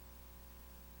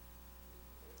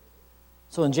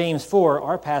 So in James 4,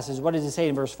 our passage, what does it say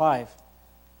in verse 5?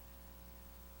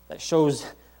 That shows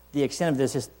the extent of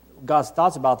this, is God's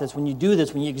thoughts about this. When you do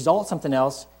this, when you exalt something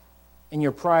else in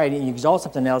your pride and you exalt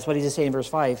something else, what does it say in verse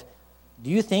 5? Do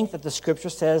you think that the Scripture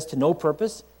says to no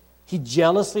purpose, He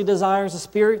jealously desires the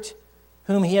Spirit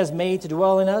whom He has made to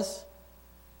dwell in us?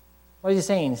 What is He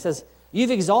saying? He says,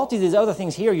 you've exalted these other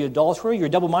things here, you're adulterer, you're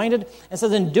double-minded, and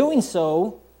says in doing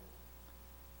so,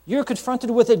 you're confronted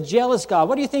with a jealous God.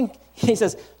 What do you think? He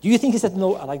says, do you think He said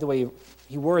no? I like the way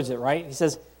he words it, right? He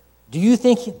says, do you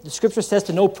think the Scripture says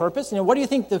to no purpose? What do you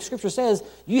think the Scripture says?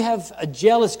 You have a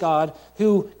jealous God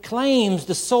who claims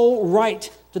the sole right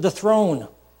to the throne.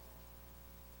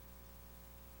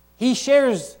 He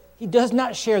does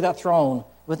not share that throne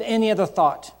with any other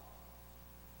thought,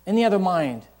 any other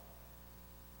mind.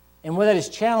 And where that is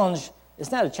challenged,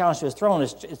 it's not a challenge to His throne,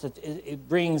 it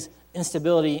brings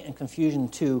instability and confusion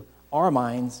to our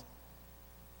minds.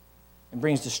 It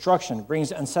brings destruction, it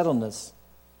brings unsettledness.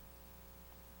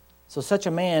 So such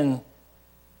a man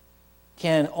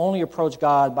can only approach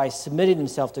God by submitting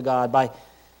himself to God.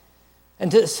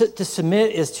 And to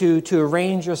submit is to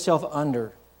arrange yourself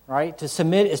under, right? To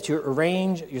submit is to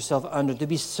arrange yourself under, to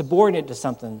be subordinate to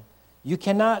something. You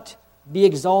cannot be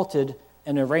exalted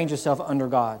and arrange yourself under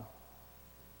God.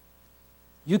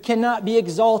 You cannot be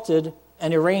exalted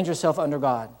and arrange yourself under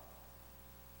God.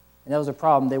 And that was a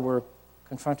problem they were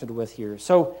confronted with here.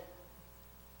 So,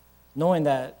 knowing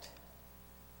that,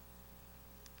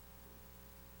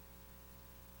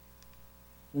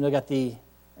 we got the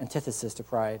antithesis to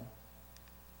pride.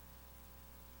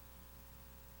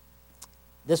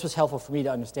 This was helpful for me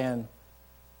to understand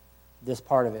this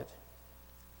part of it.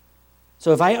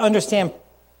 So if I understand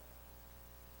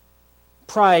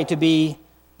pride to be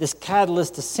this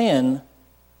catalyst to sin,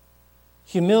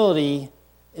 humility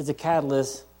is a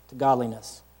catalyst to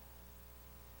godliness.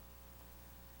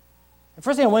 The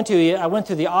first thing I went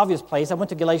to the obvious place. I went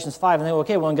to Galatians 5, and they went,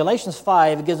 okay, well, in Galatians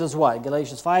 5, it gives us what?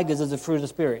 Galatians 5 gives us the fruit of the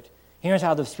Spirit. Here's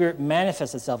how the Spirit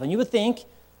manifests itself. And you would think,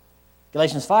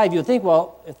 Galatians 5, you would think,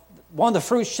 well, if one of the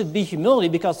fruits should be humility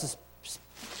because the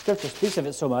Scripture speaks of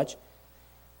it so much.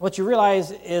 What you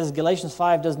realize is Galatians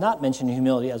 5 does not mention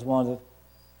humility as one of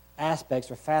the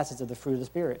aspects or facets of the fruit of the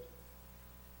Spirit.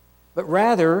 But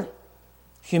rather,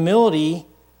 humility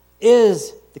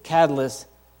is the catalyst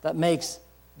that makes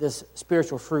this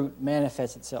spiritual fruit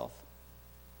manifest itself.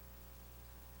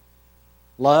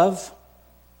 Love,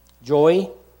 joy,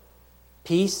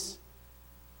 peace,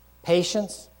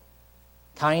 patience,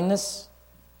 kindness,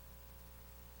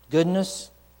 goodness,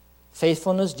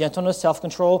 faithfulness, gentleness,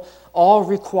 self-control, all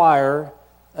require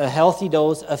a healthy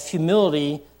dose of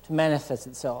humility to manifest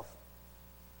itself.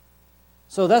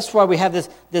 So that's why we have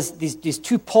these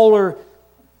two polar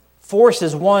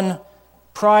forces. One,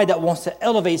 pride that wants to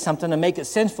elevate something and make it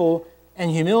sinful,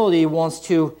 and humility wants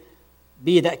to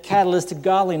be that catalyst to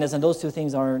godliness, and those two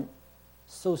things are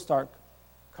so stark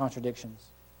contradictions.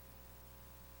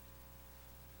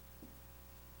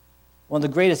 One of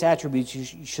the greatest attributes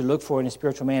you should look for in a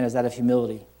spiritual man is that of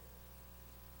humility.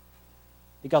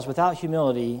 Because without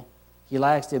humility, he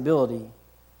lacks the ability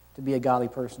to be a godly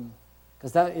person.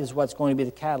 Because that is what's going to be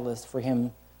the catalyst for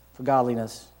him for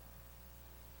godliness.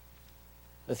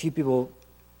 A few people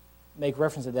make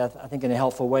reference to that, I think, in a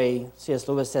helpful way. C.S.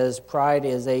 Lewis says, pride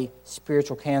is a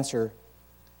spiritual cancer.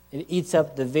 It eats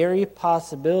up the very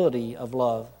possibility of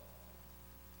love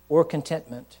or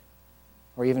contentment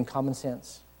or even common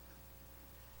sense.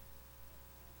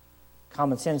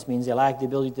 Common sense means they lack the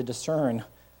ability to discern.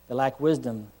 They lack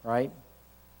wisdom, right?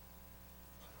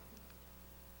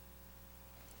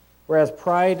 Whereas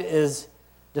pride is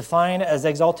defined as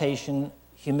exaltation,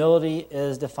 humility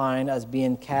is defined as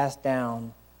being cast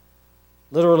down.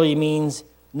 Literally means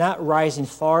not rising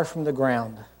far from the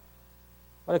ground.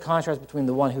 What a contrast between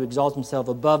the one who exalts himself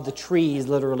above the trees,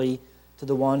 literally, to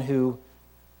the one who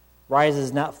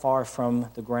rises not far from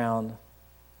the ground.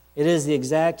 It is the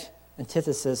exact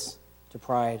antithesis to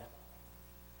pride.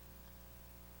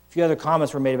 A few other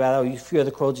comments were made about it, a few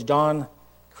other quotes. John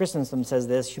Chrysostom says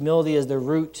this: humility is the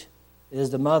root, it is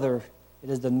the mother, it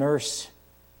is the nurse,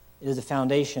 it is the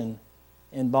foundation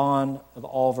and bond of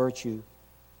all virtue.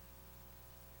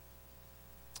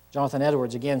 Jonathan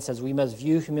Edwards again says we must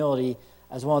view humility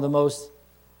as one of the most,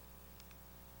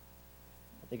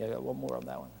 I think I got one more on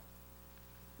that one.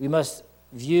 We must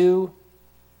view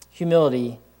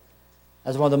humility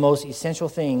as one of the most essential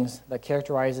things that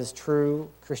characterizes true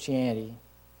Christianity.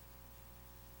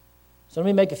 So let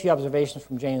me make a few observations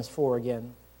from James 4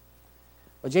 again.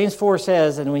 What James 4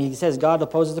 says, and when he says God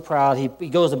opposes the proud, he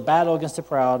goes to battle against the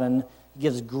proud, and he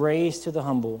gives grace to the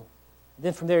humble.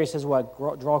 Then from there he says what?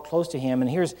 Draw close to him. And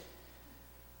here's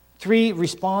three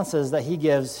responses that he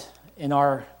gives in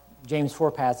our James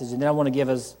 4 passage. And then I want to give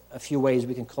us a few ways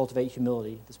we can cultivate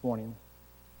humility this morning.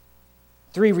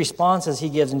 Three responses he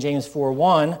gives in James 4.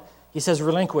 One, he says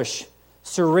relinquish,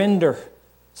 surrender.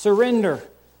 Surrender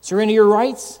your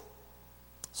rights.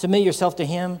 Submit yourself to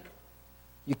him.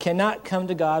 You cannot come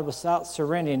to God without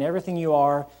surrendering everything you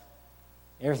are,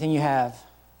 everything you have.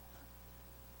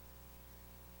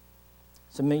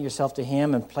 Submit yourself to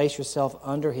him and place yourself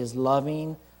under his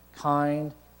loving,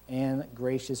 kind, and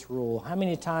gracious rule. How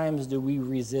many times do we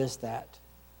resist that?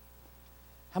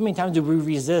 How many times do we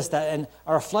resist that? And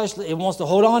our flesh, it wants to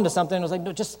hold on to something. And it's like,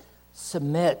 no, just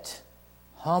submit.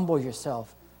 Humble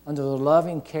yourself under the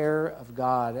loving care of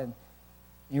God. And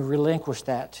you relinquish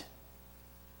that.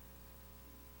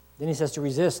 Then he says to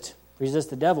resist. Resist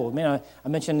the devil. I mean, I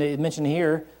mentioned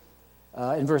here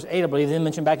in verse 8, I believe, then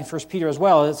mentioned back in 1 Peter as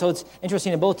well. So it's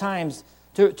interesting in both times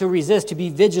to resist, to be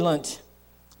vigilant,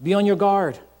 be on your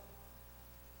guard.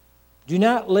 Do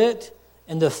not let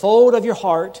in the fold of your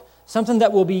heart something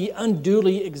that will be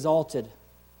unduly exalted.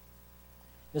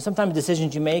 Sometimes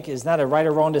decisions you make is not a right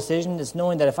or wrong decision. It's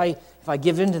knowing that if I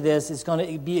give into this, it's going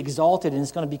to be exalted and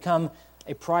it's going to become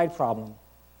a pride problem.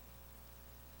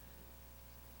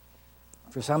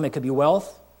 For some, it could be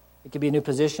wealth. It could be a new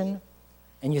position.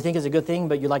 and you think it's a good thing,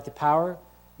 but you like the power,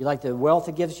 you like the wealth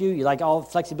it gives you, you like all the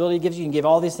flexibility it gives you, you can give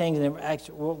all these things, and then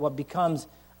what becomes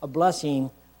a blessing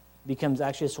becomes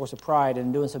actually a source of pride, and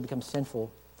in doing so becomes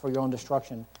sinful for your own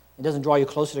destruction. It doesn't draw you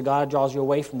closer to God, it draws you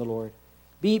away from the Lord.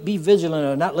 Be vigilant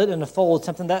and not let in the fold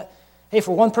something that, hey,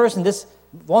 for one person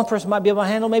might be able to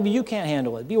handle, maybe you can't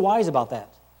handle it. Be wise about that.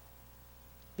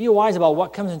 Be wise about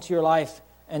what comes into your life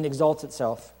and exalts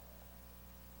itself.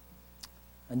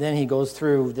 And then he goes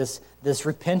through this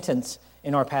repentance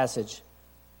in our passage.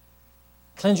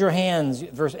 Cleanse your hands,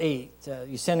 verse 8.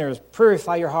 You sinners,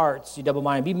 purify your hearts, you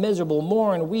double-minded. Be miserable,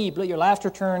 mourn, weep. Let your laughter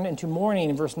turn into mourning,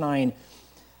 in verse 9.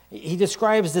 He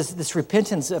describes this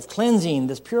repentance of cleansing,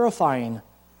 this purifying.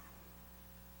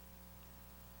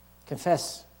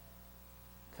 Confess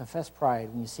pride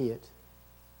when you see it.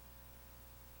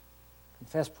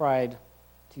 Confess pride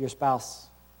to your spouse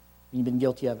when you've been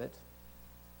guilty of it.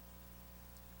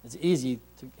 It's easy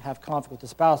to have conflict with the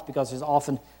spouse because there's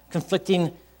often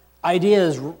conflicting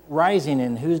ideas rising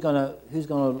in who's going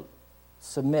to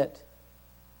submit,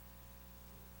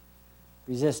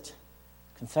 resist,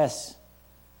 confess.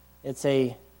 It's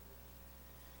a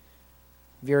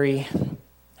very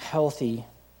healthy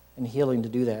and healing to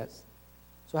do that.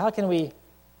 So how can we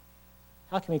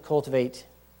cultivate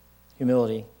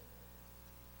humility?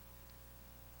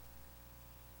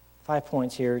 5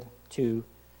 points here to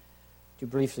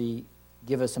briefly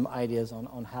give us some ideas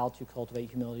on how to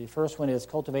cultivate humility. The first one is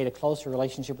cultivate a closer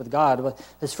relationship with God.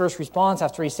 His first response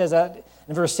after he says that,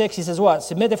 in verse 6, he says what?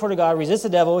 Submit therefore to God, resist the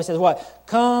devil. He says what?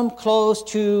 Come close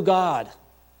to God.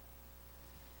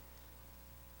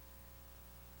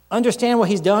 Understand what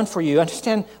he's done for you.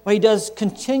 Understand what he does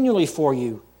continually for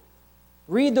you.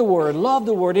 Read the Word, love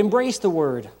the Word, embrace the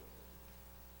Word.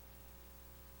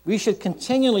 We should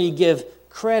continually give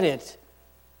credit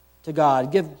to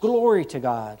God, give glory to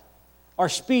God. Our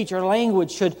speech, our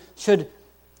language should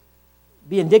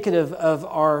be indicative of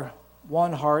our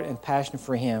one heart and passion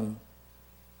for Him.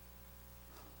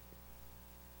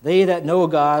 They that know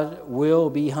God will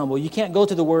be humble. You can't go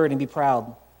to the Word and be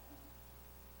proud.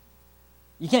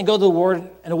 You can't go to the Word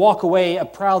and walk away a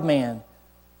proud man.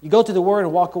 You go to the Word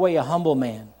and walk away a humble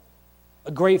man,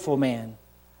 a grateful man,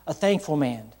 a thankful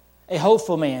man, a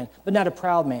hopeful man, but not a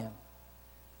proud man.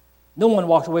 No one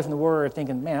walks away from the Word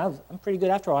thinking, man, I'm pretty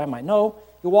good after all, I might. No,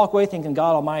 you walk away thinking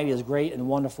God Almighty is great and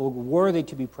wonderful, worthy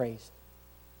to be praised.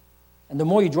 And the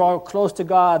more you draw close to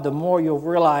God, the more you'll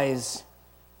realize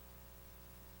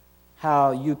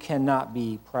how you cannot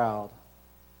be proud.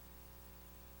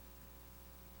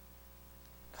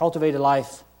 Cultivate a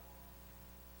life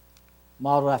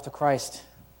modeled after Christ.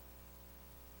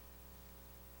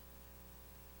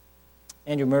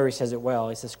 Andrew Murray says it well.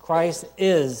 He says, Christ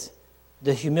is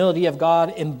the humility of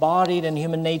God embodied in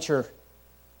human nature.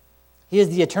 He is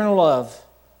the eternal love,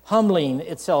 humbling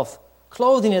itself,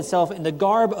 clothing itself in the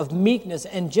garb of meekness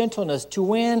and gentleness to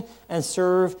win and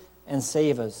serve and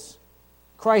save us.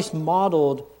 Christ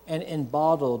modeled and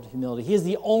embodied humility. He is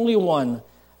the only one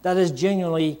that is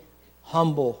genuinely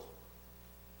humble.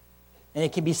 And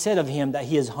it can be said of him that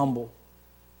he is humble.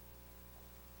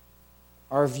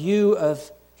 Our view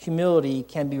of humility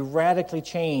can be radically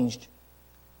changed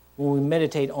when we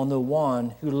meditate on the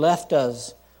one who left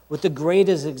us with the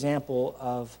greatest example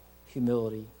of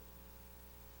humility.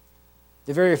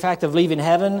 The very fact of leaving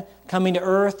heaven, coming to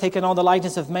earth, taking on the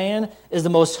likeness of man, is the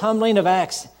most humbling of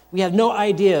acts. We have no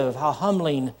idea of how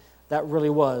humbling that really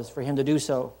was for him to do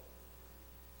so.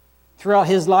 Throughout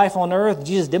his life on earth,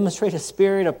 Jesus demonstrated a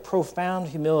spirit of profound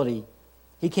humility.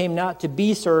 He came not to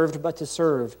be served, but to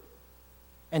serve,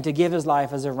 and to give his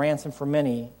life as a ransom for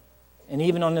many. And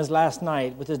even on his last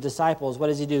night with his disciples, what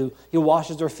does he do? He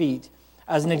washes their feet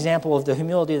as an example of the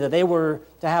humility that they were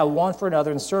to have one for another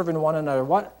and serving one another.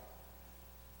 What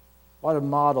a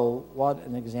model, what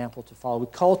an example to follow. We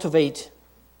cultivate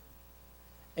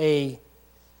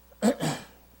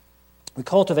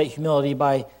humility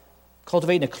by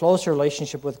cultivating a closer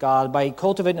relationship with God, by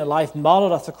cultivating a life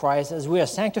modeled after Christ. As we are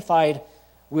sanctified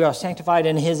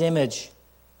in his image.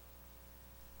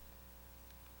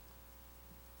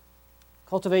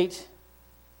 Cultivate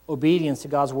obedience to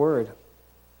God's word.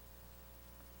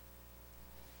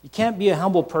 You can't be a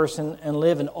humble person and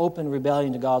live in open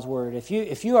rebellion to God's word. If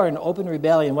you are in open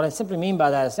rebellion, what I simply mean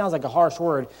by that, it sounds like a harsh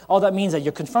word. All that means that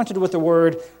you're confronted with the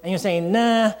word and you're saying,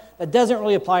 nah, that doesn't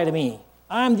really apply to me.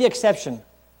 I'm the exception.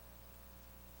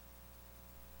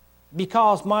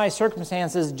 Because my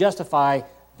circumstances justify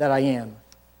that I am.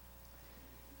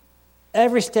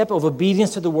 Every step of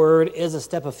obedience to the word is a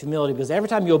step of humility, because every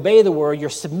time you obey the word, you're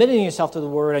submitting yourself to the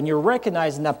word, and you're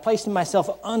recognizing that I'm placing myself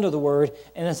under the word,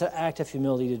 and it's an act of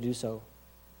humility to do so.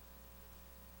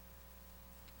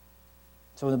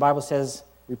 So when the Bible says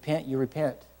repent, you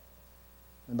repent.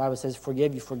 When the Bible says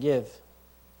forgive, you forgive.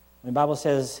 When the Bible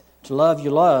says to love, you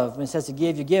love. When it says to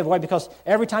give, you give. Why? Because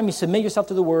every time you submit yourself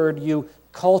to the Word, you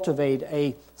cultivate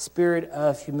a spirit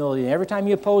of humility. And every time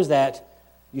you oppose that,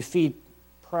 you feed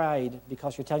pride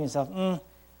because you're telling yourself,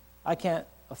 I can't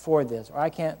afford this, or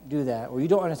I can't do that, or you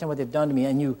don't understand what they've done to me,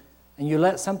 and you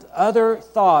let some other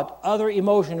thought, other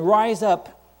emotion rise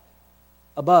up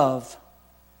above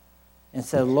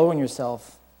instead of lowering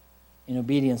yourself in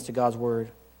obedience to God's Word.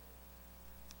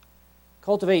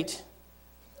 Cultivate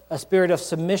a spirit of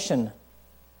submission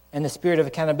and a spirit of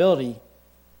accountability.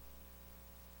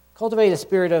 Cultivate a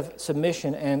spirit of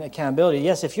submission and accountability.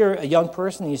 Yes, if you're a young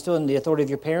person and you're still in the authority of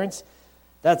your parents,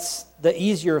 that's the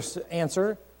easier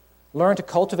answer. Learn to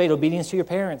cultivate obedience to your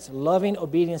parents, loving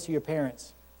obedience to your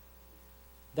parents.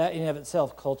 That in and of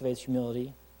itself cultivates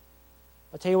humility.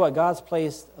 I'll tell you what, God's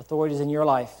placed authorities in your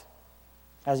life,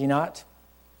 has He not?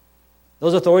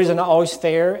 Those authorities are not always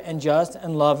fair and just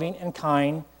and loving and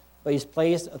kind, but He's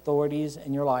placed authorities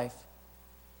in your life.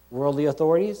 Worldly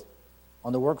authorities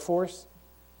on the workforce,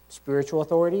 spiritual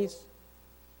authorities.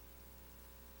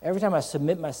 Every time I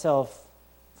submit myself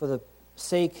for the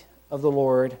sake of the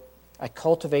Lord, I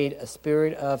cultivate a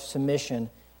spirit of submission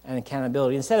and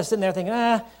accountability. Instead of sitting there thinking,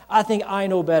 I think I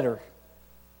know better.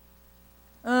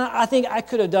 I think I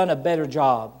could have done a better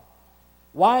job.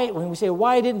 Why? When we say,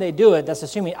 why didn't they do it? That's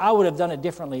assuming I would have done it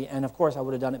differently, and of course I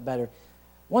would have done it better.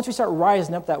 Once we start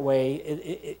rising up that way,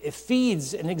 it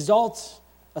feeds and exalts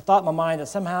a thought in my mind that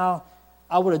somehow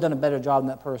I would have done a better job than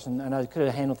that person, and I could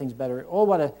have handled things better. Oh,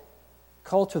 what to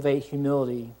cultivate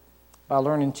humility by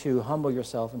learning to humble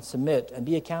yourself and submit and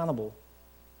be accountable.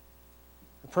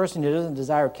 A person who doesn't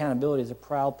desire accountability is a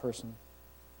proud person.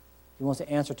 He wants to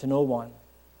answer to no one.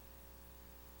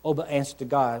 Oh, but answer to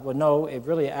God. Well, no, it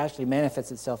really actually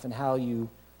manifests itself in how you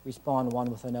respond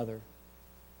one with another.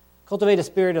 Cultivate a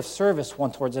spirit of service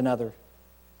one towards another.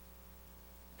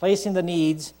 Placing the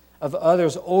needs of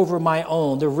others over my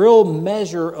own. The real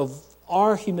measure of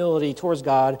our humility towards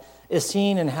God is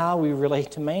seen in how we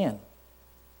relate to man.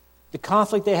 The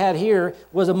conflict they had here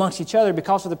was amongst each other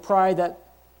because of the pride that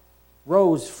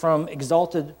rose from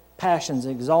exalted passions,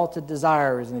 exalted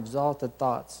desires, and exalted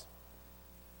thoughts.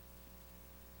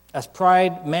 As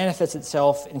pride manifests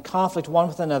itself in conflict one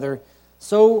with another,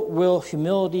 so will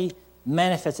humility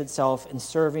manifest itself in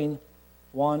serving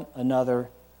one another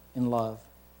in love.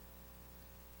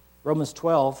 Romans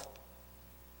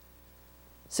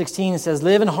 12:16 says,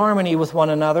 live in harmony with one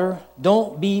another.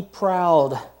 Don't be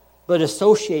proud, but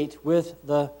associate with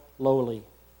the lowly.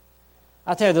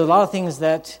 I tell you, there's a lot of things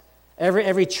that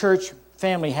every church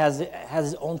family has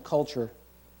its own culture.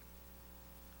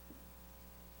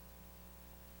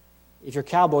 If you're a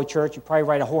cowboy church, you probably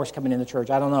ride a horse coming into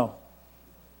church. I don't know.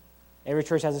 Every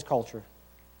church has its culture.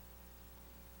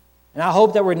 And I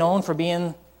hope that we're known for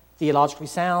being theologically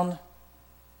sound,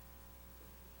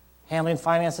 handling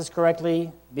finances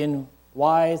correctly, being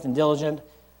wise and diligent.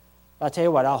 But I tell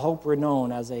you what, I hope we're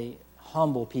known as a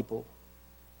humble people.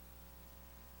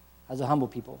 As a humble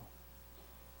people.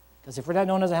 Because if we're not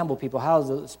known as a humble people, how is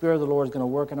the Spirit of the Lord going to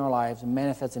work in our lives and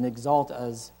manifest and exalt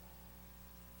us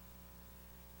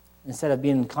instead of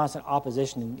being in constant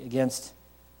opposition against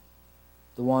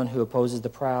the one who opposes the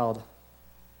proud?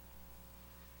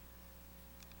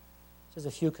 Just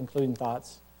a few concluding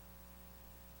thoughts.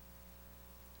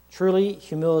 Truly,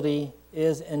 humility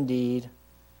is indeed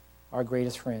our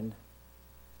greatest friend.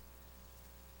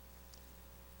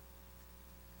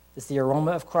 It's the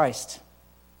aroma of Christ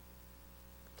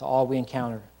to all we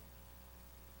encounter.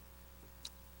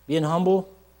 Being humble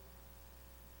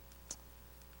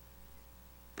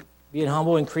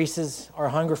increases our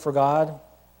hunger for God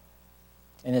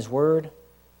and His Word.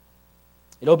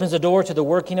 It opens the door to the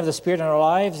working of the Spirit in our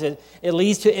lives. It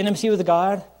leads to intimacy with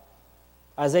God.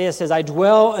 Isaiah says, I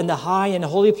dwell in the high and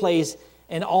holy place,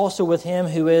 and also with Him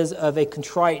who is of a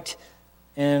contrite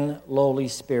and lowly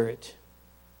spirit.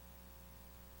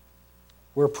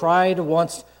 Where pride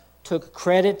once took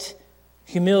credit,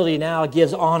 humility now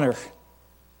gives honor.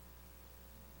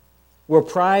 Where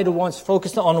pride once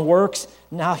focused on works,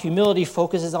 now humility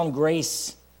focuses on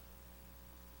grace.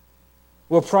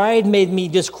 Where pride made me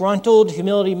disgruntled,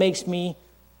 humility makes me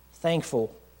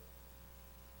thankful.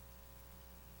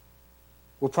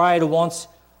 Where pride once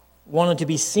wanted to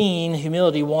be seen,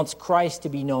 humility wants Christ to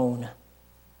be known.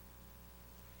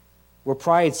 Where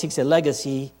pride seeks a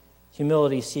legacy,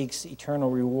 humility seeks eternal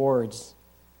rewards.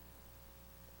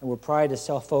 And where pride is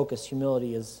self-focused,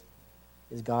 humility is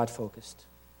God-focused.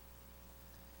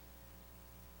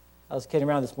 I was kidding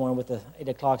around this morning with the 8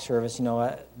 o'clock service.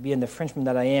 Being the Frenchman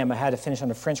that I am, I had to finish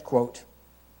on a French quote.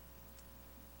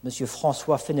 Monsieur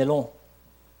François Fenelon.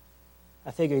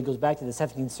 I figure he goes back to the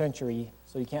 17th century,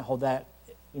 so you can't hold that,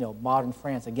 modern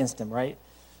France against him, right?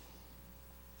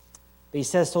 But he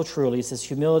says so truly, he says,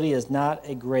 humility is not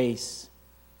a grace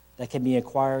that can be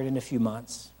acquired in a few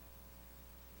months.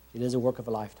 It is a work of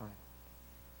a lifetime.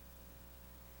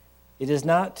 It is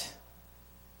not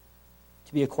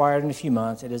to be acquired in a few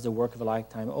months. It is the work of a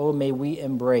lifetime. Oh, may we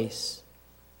embrace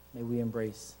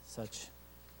such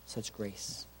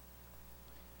grace.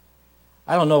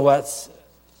 I don't know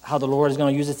how the Lord is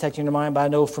going to use this text in your mind, but I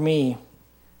know for me,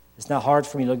 it's not hard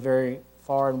for me to look very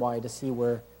far and wide to see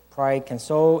where pride can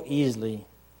so easily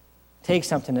take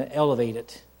something and elevate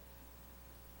it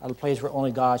out of a place where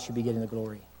only God should be getting the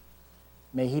glory.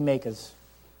 May He make us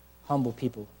humble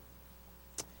people.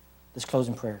 Let's close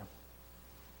in prayer.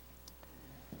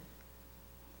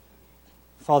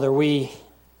 Father, we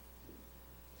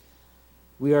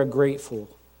are grateful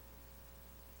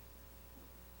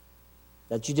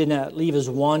that you did not leave us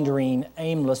wandering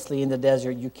aimlessly in the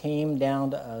desert. You came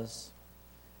down to us.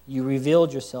 You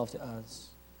revealed yourself to us.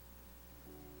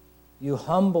 You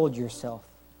humbled yourself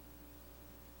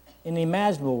in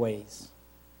imaginable ways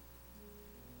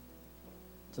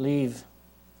to leave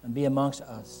and be amongst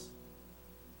us,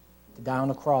 to die on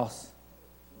the cross,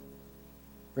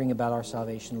 bring about our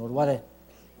salvation. Lord,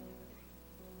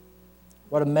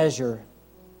 what a measure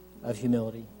of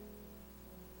humility.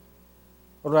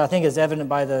 Lord, I think is evident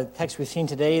by the text we've seen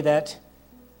today that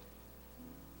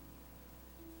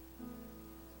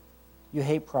you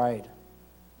hate pride.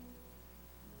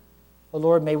 But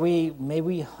Lord, may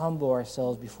we humble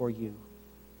ourselves before you.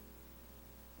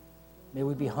 May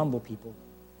we be humble people.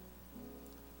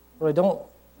 Lord, don't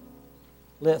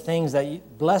let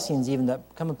blessings even that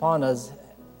come upon us,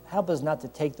 help us not to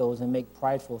take those and make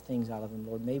prideful things out of them,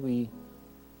 Lord. May we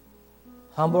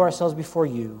humble ourselves before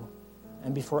you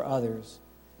and before others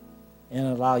and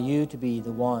allow you to be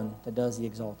the one that does the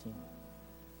exalting.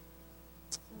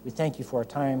 We thank you for our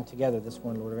time together this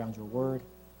morning, Lord, around your word.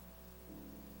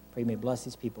 Pray you may bless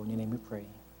these people. In your name we pray.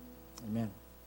 Amen.